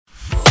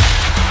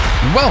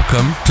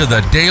Welcome to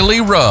the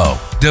Daily Row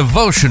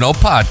Devotional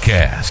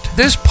Podcast.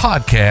 This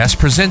podcast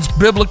presents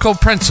biblical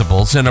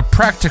principles in a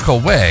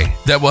practical way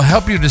that will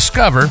help you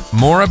discover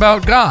more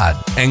about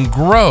God and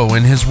grow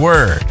in His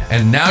Word.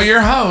 And now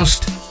your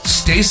host,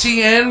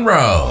 Stacey Ann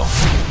Rowe.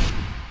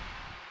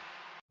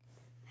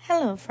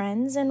 Hello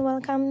friends, and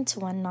welcome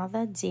to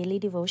another daily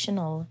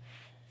devotional.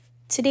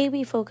 Today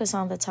we focus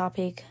on the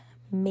topic,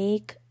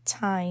 Make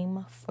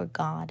Time for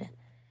God.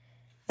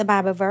 The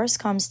Bible verse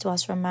comes to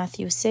us from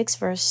Matthew 6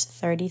 verse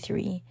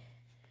 33.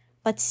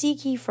 But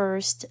seek ye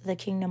first the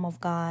kingdom of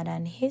God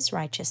and His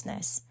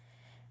righteousness,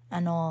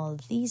 and all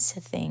these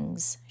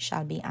things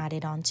shall be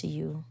added unto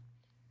you.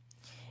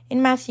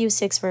 In Matthew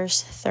 6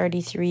 verse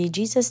 33,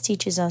 Jesus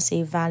teaches us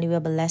a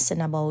valuable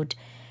lesson about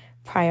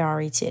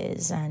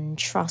priorities and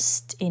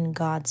trust in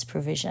God's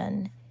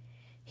provision.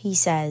 He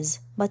says,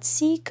 but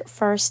seek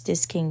first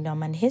His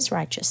kingdom and His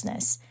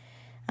righteousness,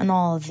 and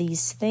all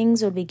these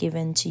things will be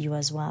given to you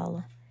as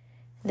well.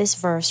 This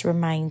verse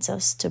reminds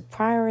us to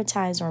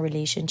prioritize our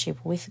relationship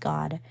with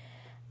God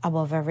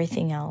above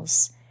everything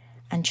else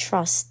and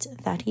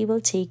trust that He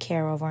will take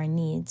care of our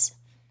needs.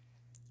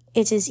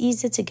 It is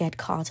easy to get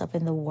caught up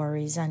in the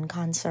worries and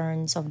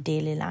concerns of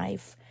daily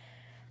life,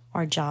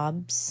 our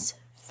jobs,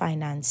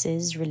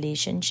 finances,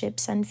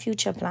 relationships, and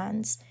future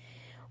plans.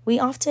 We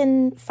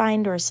often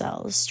find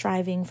ourselves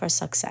striving for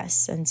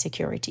success and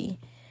security,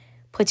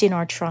 putting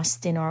our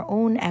trust in our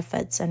own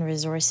efforts and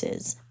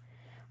resources.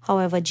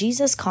 However,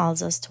 Jesus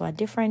calls us to a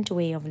different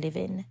way of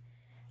living,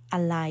 a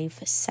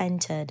life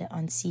centered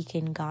on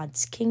seeking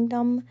God's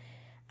kingdom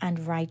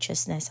and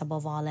righteousness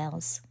above all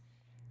else.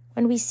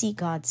 When we seek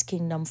God's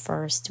kingdom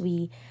first,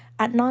 we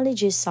acknowledge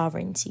His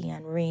sovereignty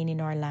and reign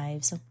in our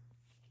lives.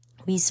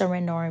 We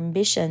surrender our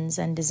ambitions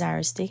and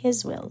desires to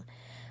His will,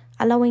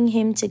 allowing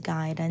Him to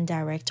guide and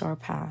direct our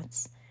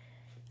paths.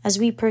 As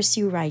we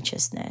pursue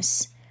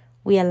righteousness,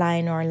 we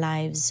align our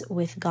lives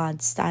with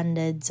God's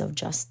standards of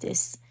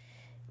justice,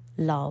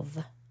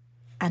 love,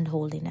 and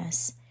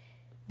holiness,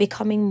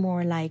 becoming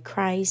more like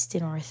Christ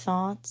in our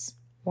thoughts,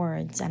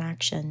 words, and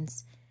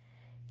actions.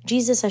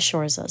 Jesus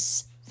assures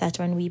us that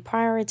when we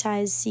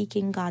prioritize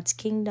seeking God's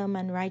kingdom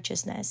and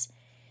righteousness,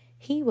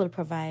 He will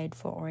provide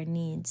for our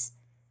needs.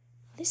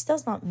 This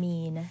does not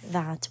mean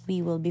that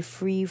we will be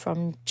free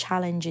from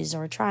challenges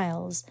or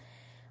trials,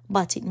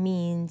 but it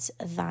means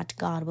that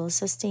God will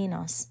sustain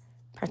us,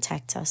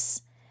 protect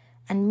us,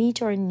 and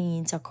meet our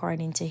needs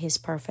according to His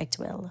perfect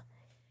will.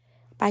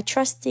 By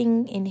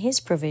trusting in His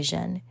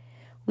provision,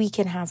 we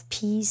can have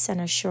peace and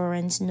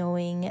assurance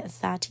knowing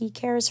that He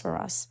cares for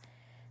us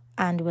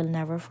and will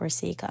never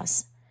forsake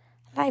us.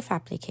 Life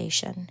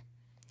application.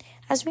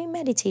 As we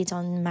meditate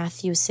on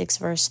Matthew 6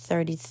 verse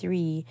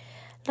 33,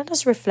 let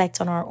us reflect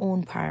on our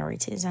own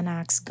priorities and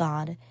ask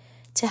God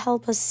to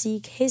help us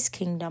seek His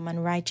kingdom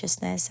and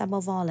righteousness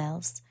above all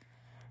else.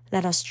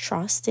 Let us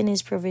trust in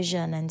His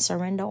provision and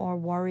surrender our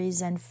worries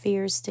and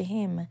fears to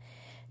Him,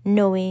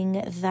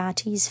 knowing that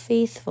He is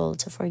faithful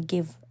to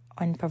forgive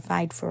and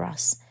provide for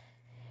us.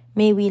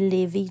 May we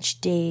live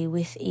each day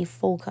with a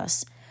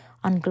focus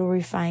on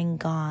glorifying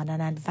God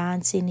and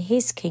advancing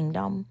His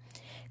kingdom,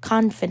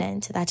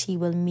 confident that He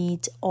will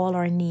meet all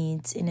our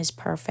needs in His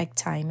perfect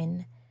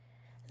timing.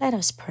 Let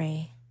us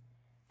pray.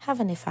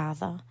 Heavenly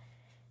Father,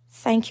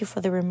 thank You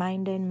for the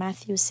reminder in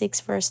Matthew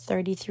 6 verse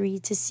 33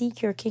 to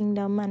seek Your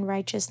kingdom and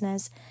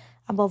righteousness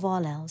above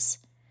all else.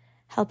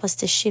 Help us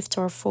to shift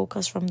our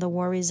focus from the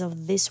worries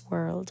of this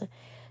world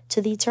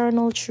to the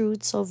eternal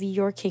truths of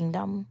Your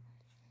kingdom.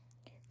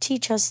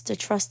 Teach us to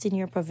trust in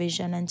Your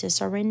provision and to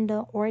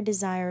surrender our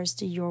desires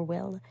to Your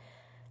will.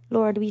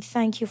 Lord, we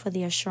thank You for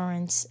the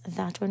assurance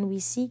that when we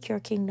seek Your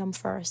kingdom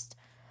first,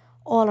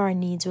 all our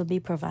needs will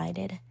be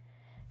provided.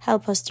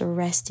 Help us to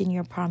rest in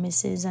Your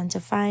promises and to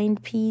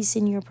find peace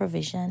in Your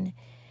provision.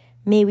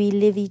 May we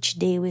live each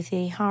day with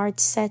a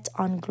heart set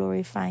on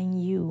glorifying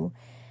You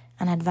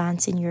and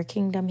advancing Your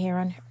kingdom here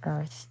on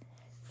earth.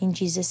 In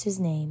Jesus'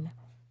 name,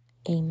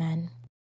 amen.